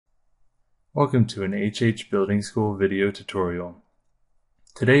Welcome to an HH Building School video tutorial.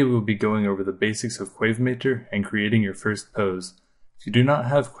 Today we will be going over the basics of Qavimator and creating your first pose. If you do not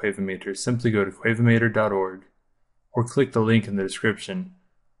have Qavimator, simply go to qavimator.org or click the link in the description.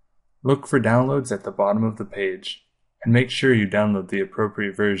 Look for downloads at the bottom of the page and make sure you download the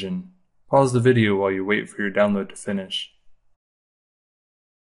appropriate version. Pause the video while you wait for your download to finish.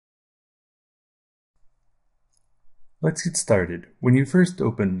 Let's get started. When you first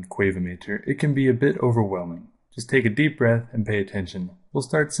open Qavimator, it can be a bit overwhelming. Just take a deep breath and pay attention. We'll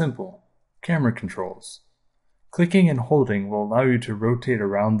start simple. Camera controls. Clicking and holding will allow you to rotate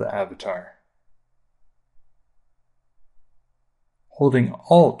around the avatar. Holding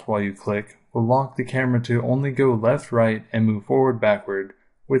Alt while you click will lock the camera to only go left, right, and move forward, backward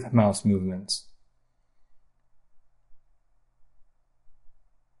with mouse movements.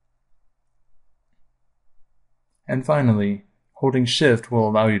 And finally, holding Shift will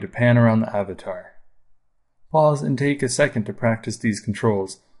allow you to pan around the avatar. Pause and take a second to practice these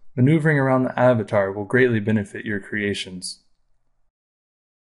controls. Maneuvering around the avatar will greatly benefit your creations.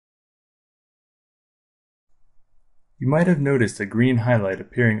 You might have noticed a green highlight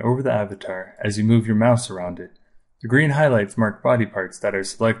appearing over the avatar as you move your mouse around it. The green highlights mark body parts that are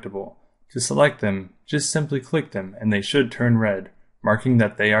selectable. To select them, just simply click them and they should turn red, marking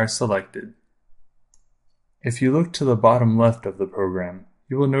that they are selected. If you look to the bottom left of the program,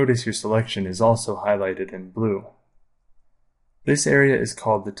 you will notice your selection is also highlighted in blue. This area is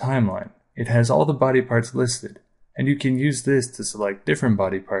called the timeline. It has all the body parts listed, and you can use this to select different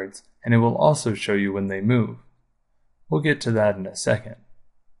body parts, and it will also show you when they move. We'll get to that in a second.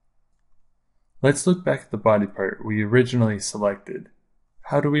 Let's look back at the body part we originally selected.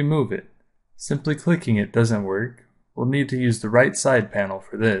 How do we move it? Simply clicking it doesn't work. We'll need to use the right side panel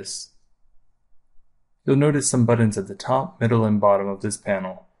for this. You'll notice some buttons at the top, middle, and bottom of this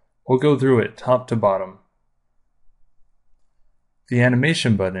panel. We'll go through it top to bottom. The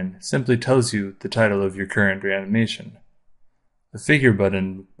animation button simply tells you the title of your current animation. The figure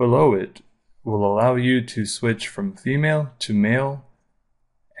button below it will allow you to switch from female to male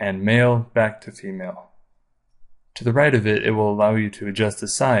and male back to female. To the right of it, it will allow you to adjust the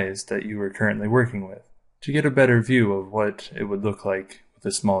size that you are currently working with to get a better view of what it would look like with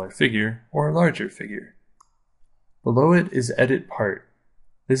a smaller figure or a larger figure. Below it is Edit Part.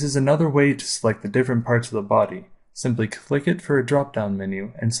 This is another way to select the different parts of the body. Simply click it for a drop-down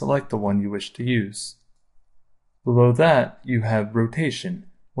menu and select the one you wish to use. Below that, you have Rotation,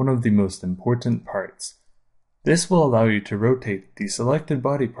 one of the most important parts. This will allow you to rotate the selected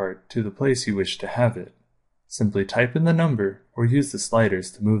body part to the place you wish to have it. Simply type in the number or use the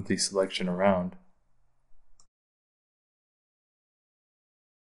sliders to move the selection around.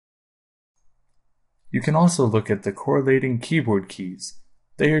 You can also look at the correlating keyboard keys.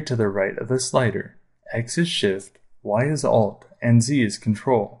 They are to the right of the slider. X is Shift, Y is Alt, and Z is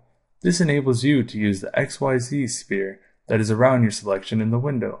Control. This enables you to use the XYZ sphere that is around your selection in the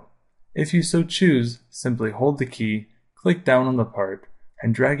window. If you so choose, simply hold the key, click down on the part,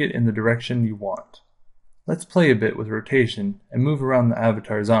 and drag it in the direction you want. Let's play a bit with rotation and move around the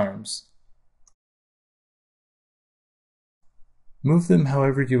avatar's arms. Move them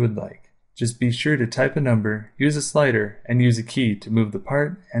however you would like. Just be sure to type a number, use a slider, and use a key to move the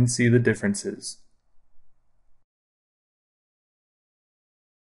part and see the differences.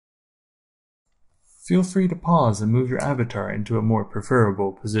 Feel free to pause and move your avatar into a more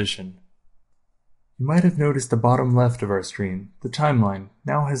preferable position. You might have noticed the bottom left of our screen, the timeline,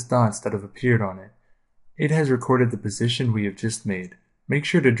 now has dots that have appeared on it. It has recorded the position we have just made. Make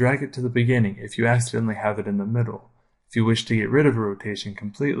sure to drag it to the beginning if you accidentally have it in the middle. If you wish to get rid of a rotation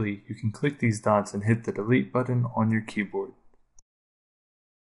completely, you can click these dots and hit the delete button on your keyboard.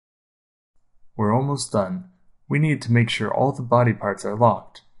 We're almost done. We need to make sure all the body parts are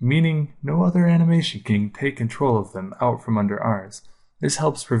locked, meaning no other animation can take control of them out from under ours. This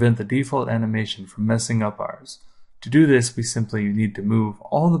helps prevent the default animation from messing up ours. To do this, we simply need to move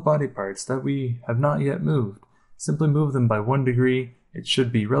all the body parts that we have not yet moved. Simply move them by 1 degree. It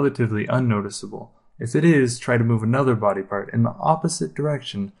should be relatively unnoticeable. If it is, try to move another body part in the opposite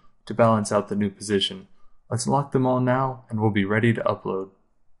direction to balance out the new position. Let's lock them all now and we'll be ready to upload.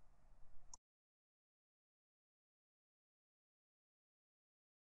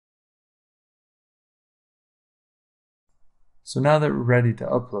 So now that we're ready to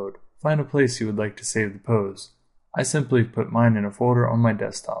upload, find a place you would like to save the pose. I simply put mine in a folder on my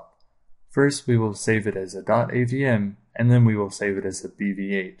desktop. First we will save it as a .avm and then we will save it as a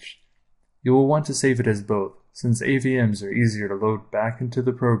BVH. You will want to save it as both, since AVMs are easier to load back into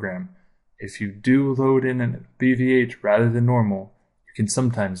the program. If you do load in a BVH rather than normal, you can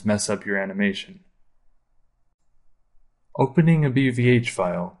sometimes mess up your animation. Opening a BVH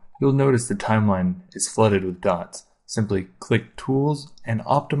file, you'll notice the timeline is flooded with dots. Simply click Tools and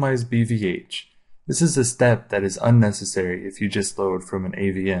Optimize BVH. This is a step that is unnecessary if you just load from an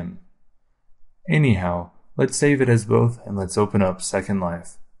AVM. Anyhow, let's save it as both and let's open up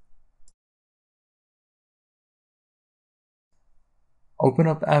Secondlife. Open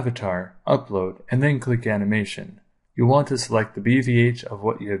up Avatar, Upload, and then click Animation. You'll want to select the BVH of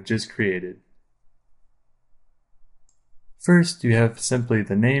what you have just created. First, you have simply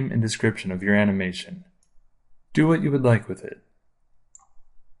the name and description of your animation. Do what you would like with it.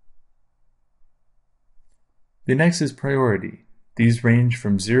 The next is priority. These range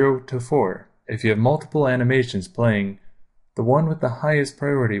from 0 to 4. If you have multiple animations playing, the one with the highest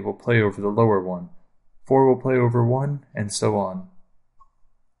priority will play over the lower one, 4 will play over 1, and so on.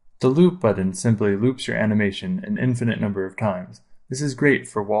 The loop button simply loops your animation an infinite number of times. This is great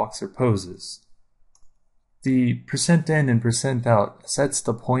for walks or poses. The %in and %out sets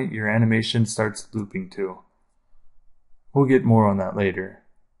the point your animation starts looping to. We'll get more on that later.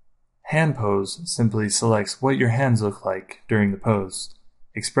 Hand pose simply selects what your hands look like during the pose.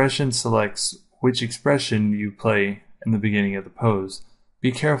 Expression selects which expression you play in the beginning of the pose.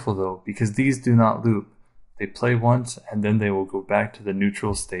 Be careful though, because these do not loop. They play once and then they will go back to the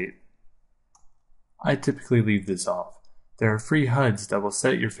neutral state. I typically leave this off. There are free HUDs that will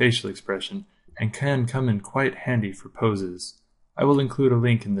set your facial expression and can come in quite handy for poses. I will include a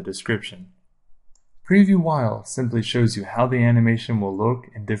link in the description. Preview While simply shows you how the animation will look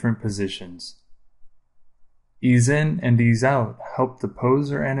in different positions. Ease in and ease out help the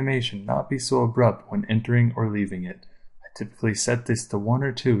pose or animation not be so abrupt when entering or leaving it. I typically set this to 1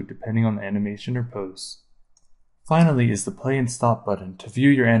 or 2 depending on the animation or pose. Finally is the play and stop button to view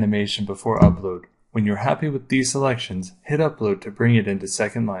your animation before upload. When you're happy with these selections, hit upload to bring it into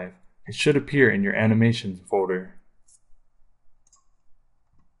Secondlife. It should appear in your animations folder.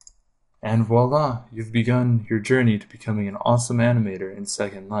 And voila, you've begun your journey to becoming an awesome animator in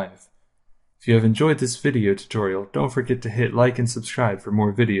Secondlife. If you have enjoyed this video tutorial, don't forget to hit like and subscribe for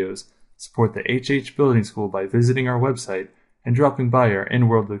more videos. Support the HH Building School by visiting our website and dropping by our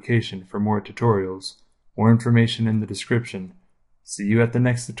in-world location for more tutorials. More information in the description. See you at the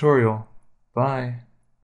next tutorial. Bye.